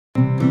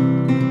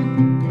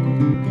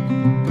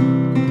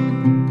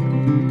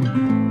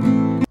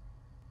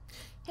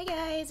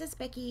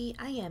Becky.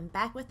 I am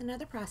back with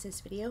another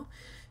process video.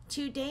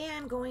 Today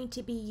I'm going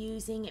to be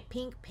using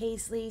pink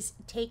Paislee's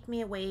Take Me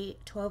Away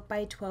 12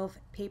 by 12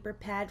 paper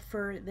pad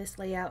for this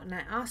layout, and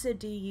I also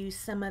do use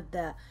some of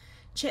the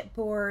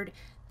chipboard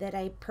that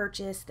I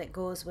purchased that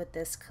goes with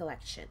this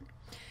collection.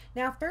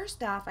 Now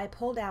first off, I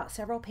pulled out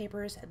several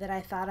papers that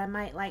I thought I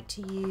might like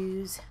to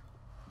use.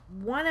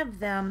 One of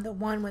them, the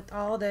one with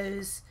all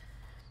those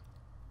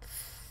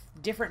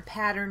different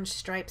pattern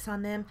stripes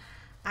on them,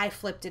 I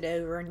flipped it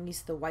over and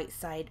used the white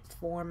side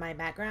for my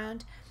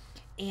background.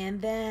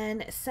 And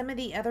then some of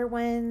the other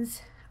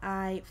ones,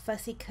 I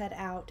fussy cut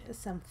out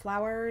some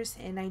flowers,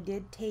 and I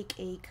did take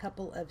a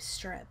couple of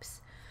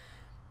strips.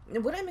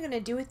 What I'm going to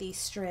do with these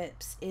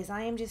strips is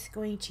I am just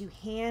going to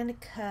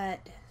hand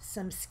cut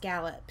some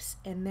scallops,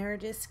 and they're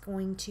just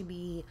going to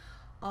be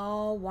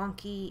all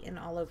wonky and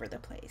all over the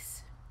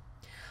place.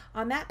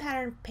 On that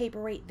pattern paper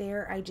right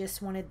there, I just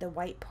wanted the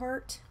white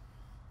part.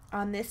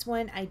 On this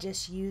one, I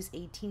just use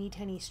a teeny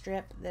tiny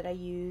strip that I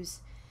use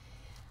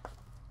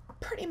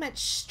pretty much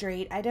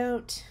straight. I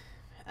don't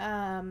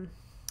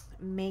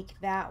make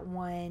that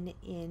one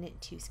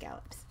into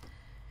scallops.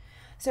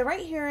 So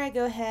right here, I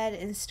go ahead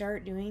and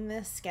start doing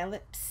the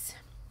scallops,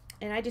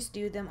 and I just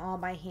do them all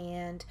by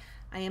hand.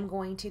 I am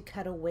going to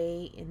cut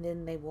away, and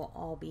then they will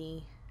all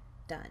be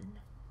done.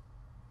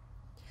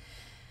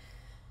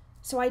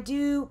 So I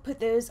do put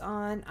those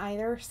on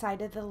either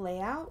side of the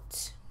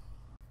layout,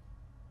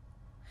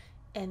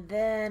 and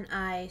then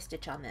I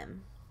stitch on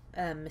them,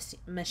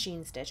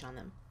 machine stitch on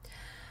them.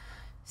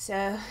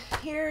 So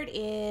here it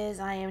is.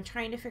 I am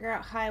trying to figure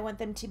out how I want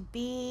them to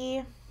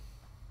be.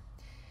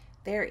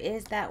 There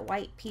is that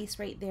white piece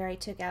right there I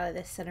took out of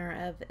the center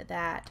of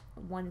that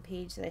one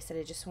page that I said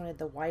I just wanted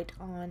the white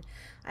on.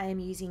 I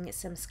am using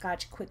some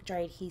Scotch quick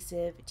dry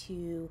adhesive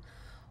to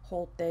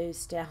hold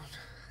those down.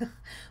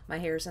 My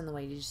hair's in the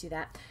way. Did you see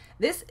that?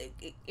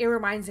 It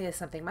reminds me of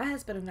something. My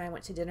husband and I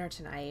went to dinner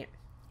tonight,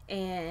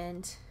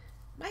 and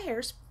my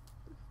hair's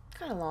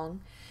kind of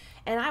long,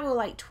 and I will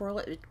like twirl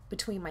it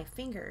between my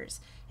fingers,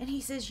 and he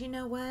says, you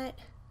know what,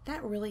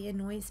 that really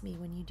annoys me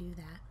when you do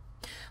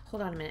that.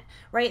 Hold on a minute.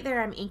 Right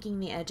there I'm inking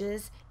the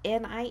edges,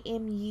 and I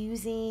am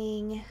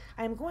using,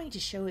 I'm going to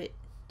show it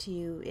to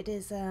you. It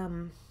is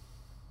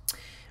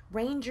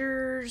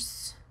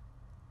Ranger's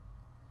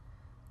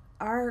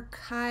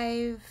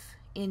Archive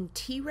in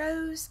Tea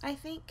Rose, I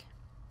think.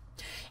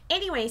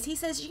 Anyways, he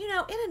says, you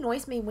know, it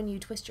annoys me when you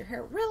twist your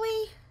hair.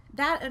 Really?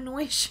 That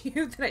annoys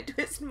you that I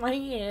twist my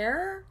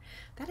hair?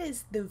 That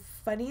is the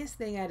funniest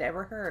thing I'd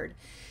ever heard.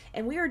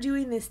 And we were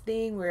doing this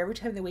thing where every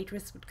time the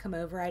waitress would come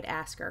over, I'd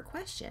ask her a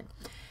question.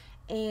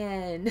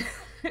 And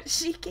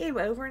she came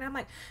over, and I'm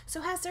like,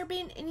 so has there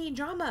been any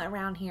drama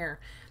around here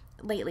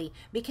lately?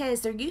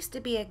 Because there used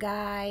to be a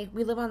guy,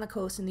 we live on the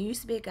coast, and there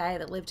used to be a guy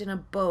that lived in a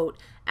boat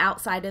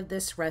outside of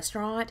this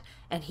restaurant,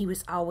 and he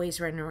was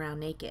always running around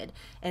naked.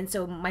 And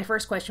so my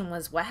first question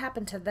was, what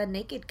happened to the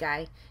naked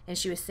guy? And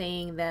she was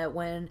saying that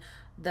when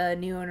the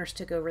new owners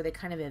took over, they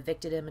kind of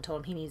evicted him and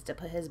told him he needs to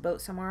put his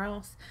boat somewhere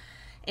else.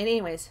 And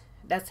anyways,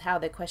 that's how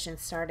the question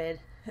started.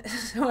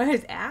 So I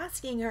was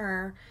asking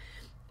her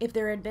if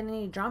there had been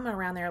any drama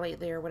around there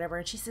lately or whatever,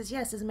 and she says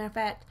yes. As a matter of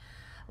fact,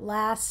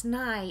 last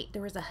night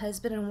there was a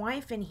husband and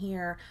wife in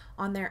here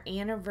on their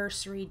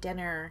anniversary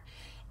dinner,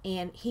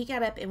 and he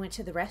got up and went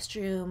to the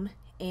restroom,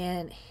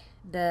 and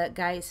the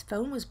guy's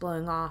phone was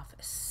blowing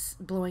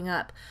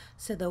up,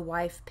 so the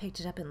wife picked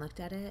it up and looked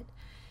at it.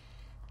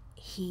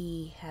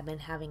 He had been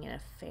having an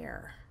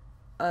affair.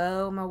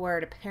 Oh my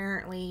word.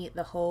 Apparently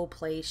the whole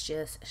place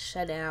just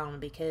shut down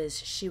because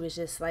she was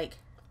just like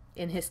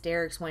in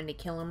hysterics, wanting to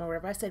kill him or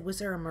whatever. I said, was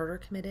there a murder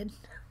committed?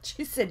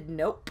 She said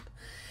nope.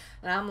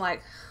 And I'm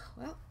like,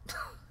 well,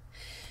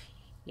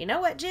 you know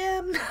what,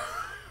 Jim?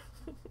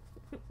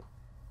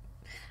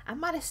 I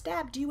might have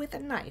stabbed you with a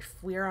knife.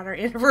 We were on our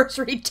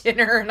anniversary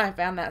dinner, and I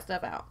found that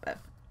stuff out. But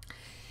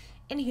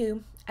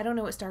anywho, I don't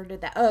know what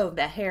started that. Oh,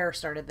 the hair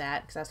started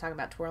that, because I was talking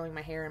about twirling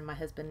my hair, and my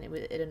husband,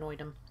 it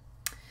annoyed him.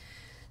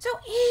 So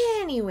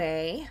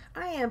anyway,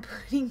 I am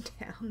putting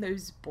down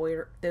those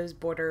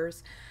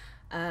borders.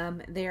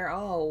 They're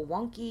all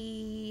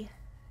wonky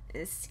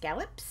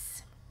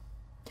scallops.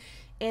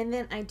 And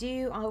then I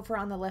do, over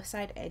on the left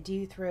side, I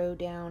do throw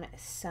down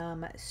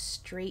some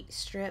straight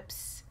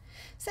strips,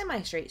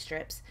 semi-straight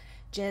strips,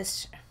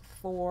 just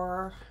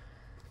for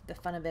the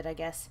fun of it, I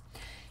guess.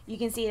 You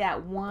can see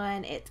that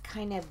one, it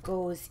kind of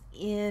goes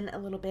in a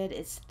little bit.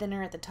 It's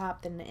thinner at the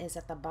top than it is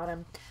at the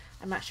bottom.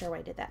 I'm not sure why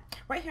I did that.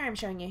 Right here I'm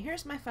showing you,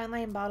 here's my fine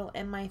line bottle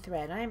and my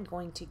thread. I am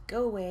going to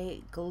go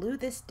away, glue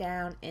this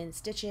down, and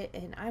stitch it,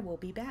 and I will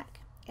be back.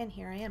 And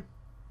here I am.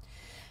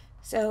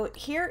 So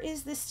here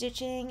is the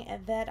stitching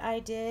that I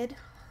did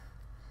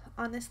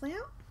on this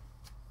layout.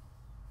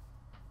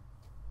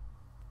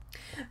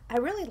 I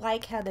really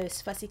like how those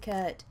fussy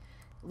cut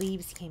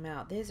leaves came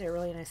out. These are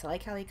really nice. I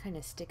like how they kind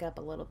of stick up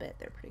a little bit.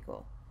 They're pretty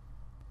cool.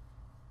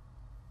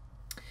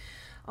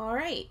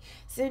 Alright,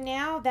 so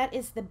now that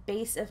is the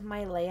base of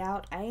my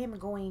layout. I am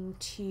going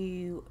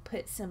to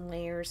put some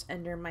layers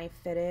under my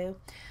photo.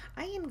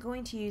 I am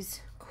going to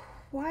use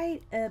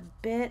quite a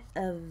bit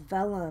of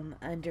vellum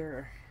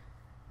under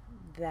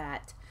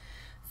that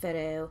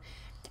photo.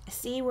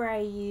 See where I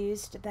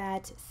used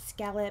that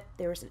scallop?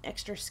 There was an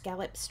extra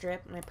scallop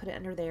strip and I put it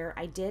under there.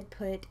 I did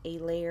put a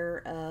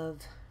layer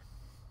of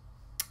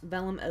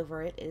vellum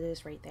over it. It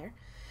is right there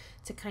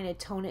to kind of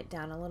tone it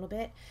down a little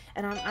bit.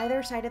 And on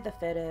either side of the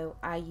photo,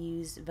 I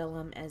use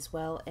vellum as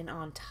well. And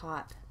on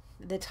top,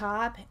 the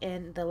top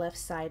and the left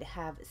side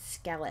have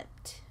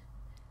scalloped.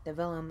 The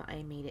vellum,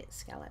 I made it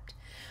scalloped.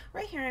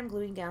 Right here, I'm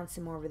gluing down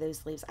some more of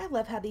those leaves. I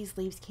love how these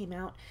leaves came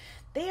out.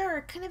 They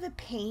are kind of a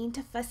pain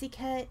to fussy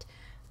cut,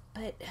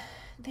 but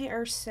they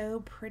are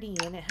so pretty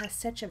and it has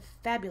such a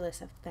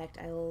fabulous effect.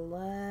 I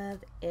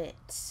love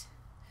it.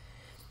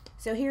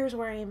 So here's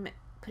where I'm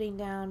putting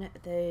down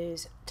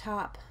those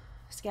top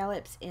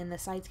scallops and the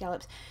side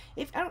scallops.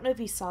 I don't know if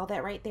you saw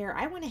that right there.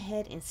 I went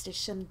ahead and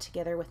stitched them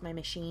together with my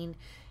machine,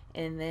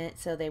 and then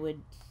so they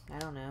would, I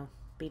don't know,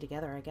 be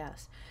together, I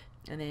guess,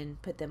 and then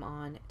put them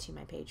on to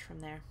my page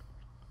from there.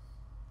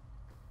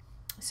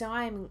 So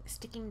I'm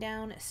sticking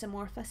down some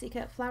more fussy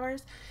cut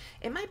flowers.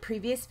 In my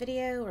previous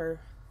video, or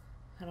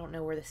I don't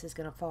know where this is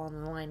going to fall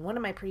on the line, one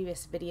of my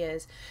previous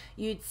videos,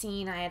 you'd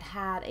seen I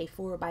had a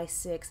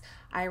 4x6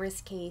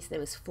 iris case that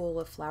was full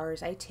of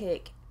flowers. I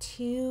took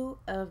 2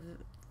 of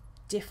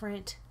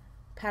different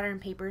pattern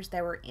papers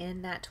that were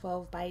in that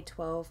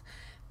 12x12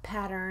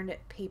 patterned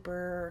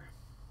paper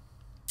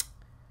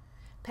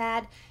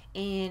pad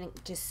and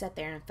just sat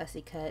there and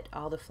fussy cut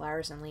all the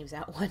flowers and leaves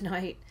out one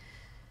night.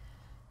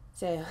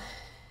 So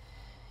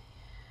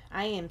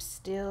I am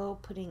still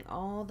putting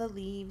all the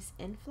leaves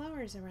and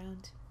flowers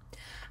around.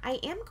 I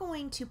am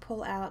going to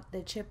pull out the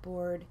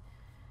chipboard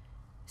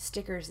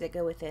stickers that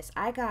go with this.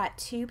 I got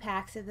 2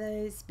 packs of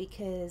those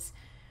because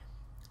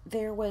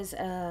there was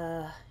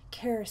a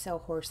carousel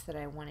horse that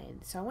I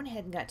wanted. So I went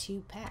ahead and got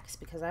 2 packs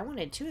because I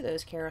wanted 2 of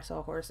those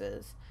carousel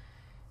horses.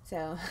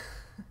 So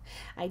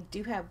I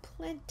do have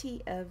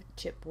plenty of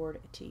chipboard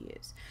to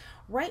use.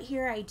 Right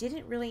here, I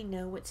didn't really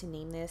know what to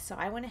name this, so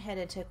I went ahead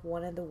and took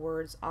one of the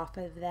words off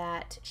of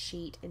that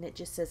sheet, and it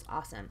just says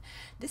awesome.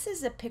 This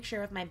is a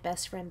picture of my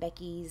best friend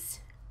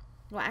Becky's,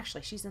 well,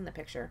 actually, she's in the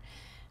picture.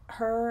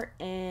 Her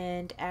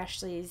and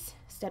Ashley's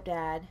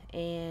stepdad,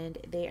 and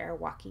they are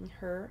walking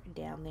her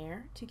down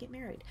there to get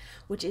married,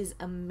 which is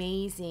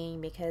amazing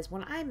because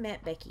when I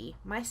met Becky,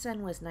 my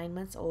son was 9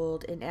 months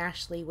old and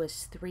Ashley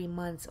was 3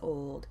 months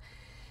old.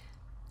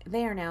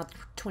 They are now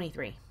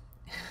 23.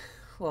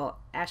 Well,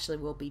 Ashley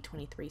will be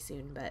 23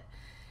 soon, but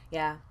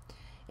yeah.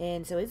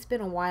 And so it's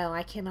been a while.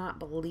 I cannot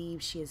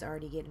believe she is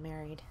already getting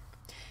married,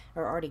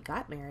 or already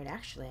got married,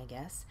 actually, I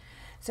guess.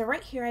 So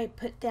right here, I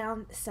put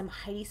down some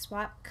Heidi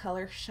Swap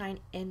Color Shine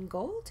in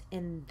Gold,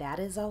 and that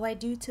is all I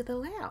do to the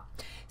layout.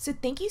 So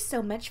thank you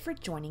so much for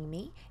joining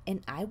me,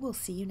 and I will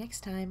see you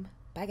next time.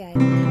 Bye,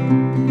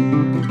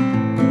 guys.